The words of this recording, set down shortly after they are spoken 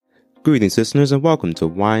Greetings, listeners, and welcome to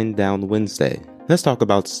Wind Down Wednesday. Let's talk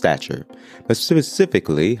about stature, but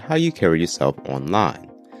specifically how you carry yourself online.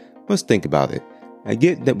 Let's think about it. I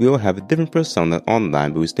get that we all have a different persona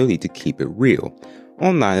online, but we still need to keep it real.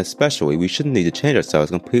 Online especially, we shouldn't need to change ourselves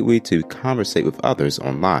completely to conversate with others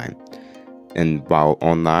online. And while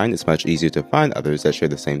online it's much easier to find others that share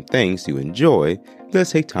the same things you enjoy, it does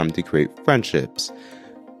take time to create friendships.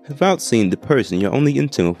 Without seeing the person, you're only in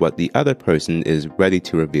tune with what the other person is ready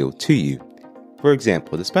to reveal to you. For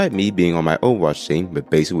example, despite me being on my Overwatch team, but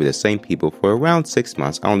basically with the same people for around 6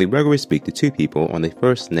 months, I only regularly speak to 2 people on a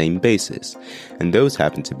first name basis, and those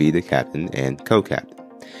happen to be the captain and co-captain.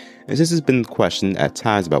 And since there's been questioned at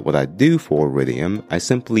times about what I do for Iridium, I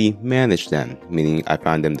simply manage them, meaning I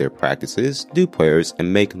find them their practices, do players,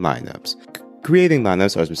 and make lineups. Creating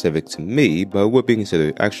lineups are specific to me, but would be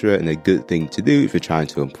considered extra and a good thing to do if you're trying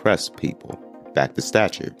to impress people. Back to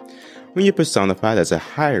stature. When you're personified as a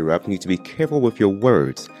higher up, you need to be careful with your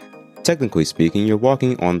words. Technically speaking, you're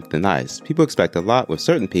walking on thin ice. People expect a lot with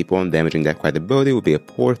certain people, and damaging that credibility would be a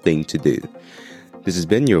poor thing to do. This has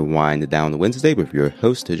been your Wind Down Wednesday with your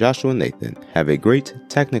host, Joshua Nathan. Have a great,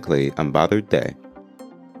 technically unbothered day.